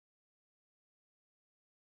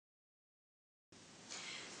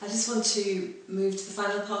I just want to move to the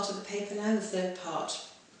final part of the paper now, the third part.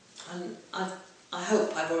 And I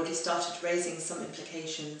hope I've already started raising some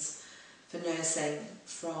implications for nursing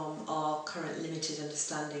from our current limited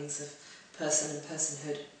understandings of person and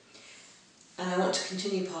personhood. And I want to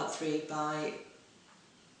continue part 3 by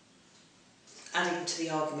adding to the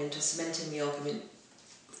argument, or cementing the argument,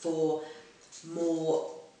 for more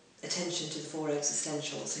attention to the 4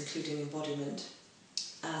 existentials, including embodiment,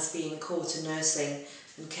 as being core to nursing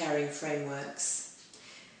and caring frameworks.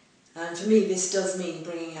 And for me, this does mean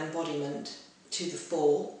bringing embodiment to the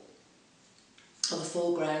fore, or the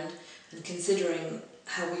foreground, and considering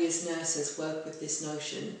how we as nurses work with this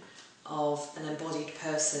notion of an embodied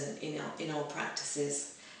person in our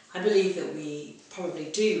practices. I believe that we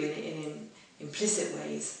probably do in implicit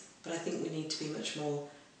ways, but I think we need to be much more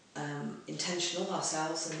intentional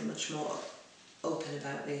ourselves and much more open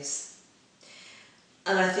about this.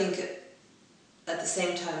 And I think at the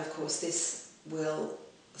same time, of course, this will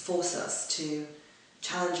force us to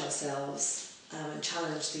challenge ourselves and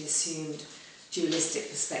challenge the assumed dualistic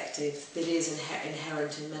perspective that is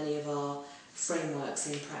inherent in many of our frameworks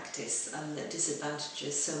in practice, and that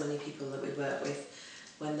disadvantages so many people that we work with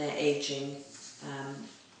when they're aging,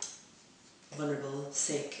 vulnerable,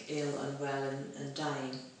 sick, ill, unwell and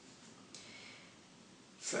dying.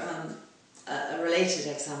 A related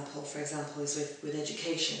example, for example, is with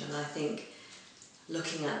education, and I think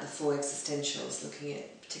looking at the 4 existentials,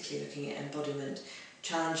 particularly looking at embodiment,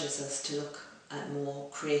 challenges us to look at more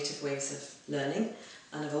creative ways of learning,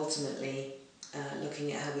 and of ultimately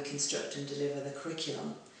looking at how we construct and deliver the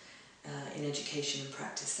curriculum in education and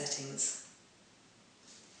practice settings.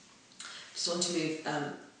 Just want to move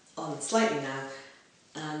on slightly now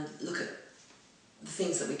and look at the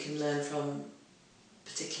things that we can learn from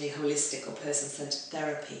particularly holistic or person-centred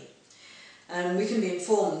therapy. And we can be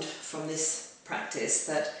informed from this practice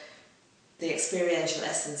that the experiential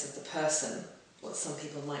essence of the person, what some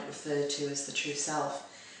people might refer to as the true self,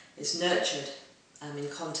 is nurtured in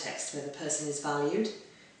context where the person is valued,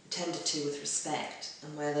 tended to with respect,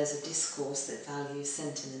 and where there's a discourse that values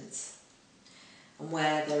sentiments, and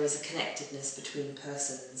where there is a connectedness between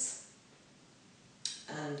persons.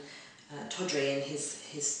 And Todry, in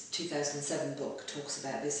his 2007 book, talks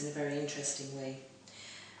about this in a very interesting way.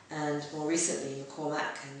 And more recently,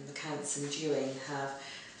 McCormack and McCants and Dewing have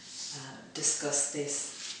discussed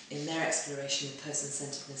this in their exploration of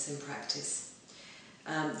person-centredness in practice.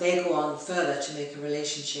 They go on further to make a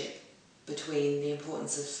relationship between the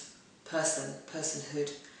importance of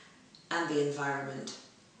personhood, and the environment,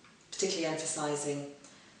 particularly emphasising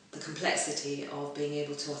the complexity of being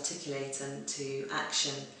able to articulate and to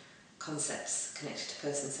action concepts connected to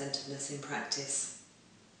person-centredness in practice.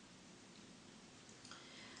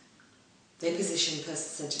 They position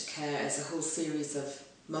person-centred care as a whole series of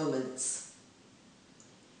moments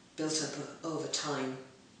built up over time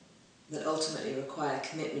that ultimately require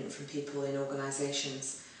commitment from people in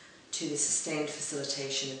organisations to the sustained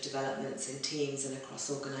facilitation of developments in teams and across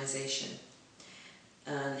organisation.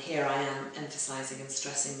 And here I am emphasising and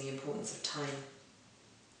stressing the importance of time.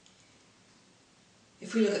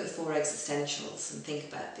 If we look at the 4 existentials and think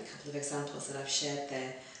about the couple of examples that I've shared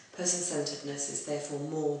there, person-centredness is therefore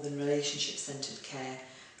more than relationship-centred care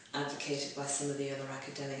advocated by some of the other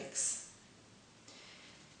academics.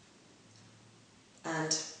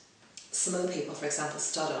 And some other people, for example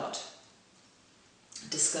Stoddart,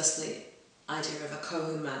 discuss the idea of a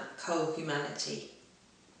co-humanity.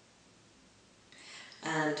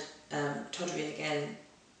 And Todry again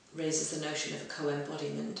raises the notion of a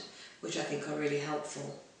co-embodiment, which I think are really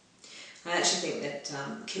helpful. I actually think that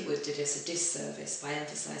Kitwood did us a disservice by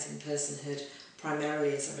emphasising personhood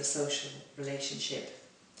primarily as a social relationship,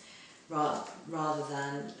 rather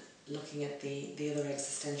than looking at the other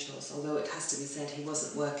existentials, although it has to be said he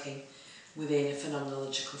wasn't working within a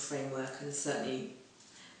phenomenological framework, and certainly,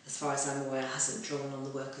 as far as I'm aware, hasn't drawn on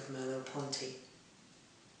the work of Merleau-Ponty.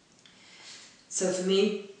 So for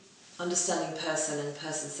me, understanding person and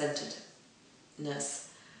person-centredness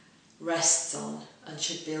rests on and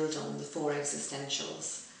should build on the 4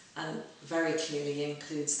 existentials, and very clearly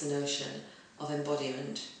includes the notion of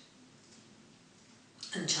embodiment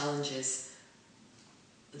and challenges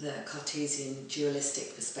the Cartesian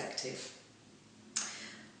dualistic perspective.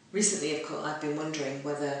 Recently, of course, I've been wondering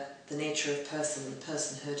whether the nature of person and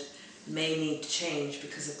personhood may need to change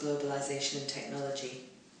because of globalisation and technology.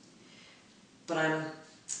 But I'm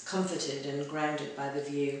comforted and grounded by the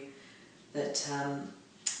view that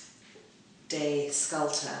Day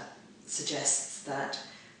Sculter suggests that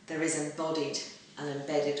there is embodied and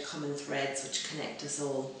embedded common threads which connect us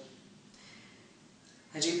all.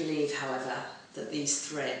 I do believe, however, that these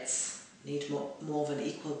threads need more of an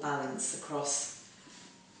equal balance across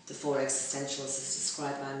the four existentials as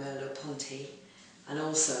described by Merleau-Ponty, and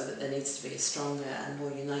also that there needs to be a stronger and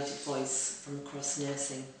more united voice from across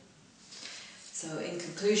nursing. So in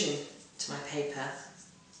conclusion to my paper,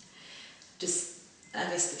 I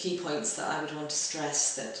guess the key points that I would want to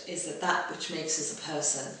stress is that which makes us a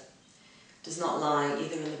person does not lie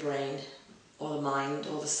either in the brain or the mind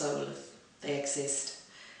or the soul if they exist.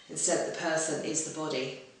 Instead, the person is the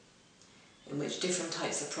body, in which different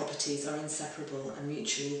types of properties are inseparable and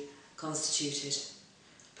mutually constituted.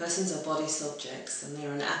 Persons are body subjects, and they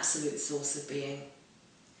are an absolute source of being.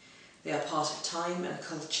 They are part of time and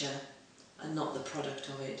culture, and not the product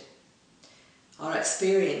of it. Our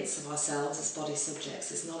experience of ourselves as body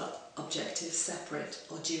subjects is not objective, separate,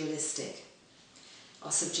 or dualistic.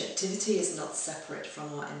 Our subjectivity is not separate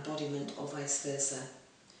from our embodiment or vice versa.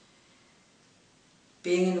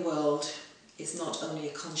 Being in the world is not only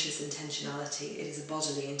a conscious intentionality, it is a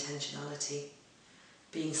bodily intentionality.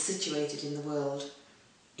 Being situated in the world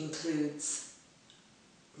includes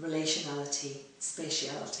relationality,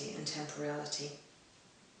 spatiality and temporality.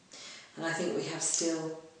 And I think we have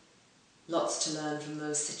still lots to learn from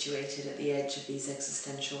those situated at the edge of these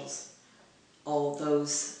existentials, or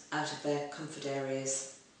those out of their comfort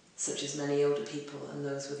areas, such as many older people and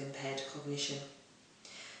those with impaired cognition.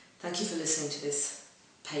 Thank you for listening to this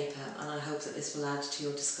paper, and I hope that this will add to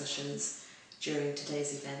your discussions during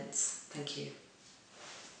today's events. Thank you.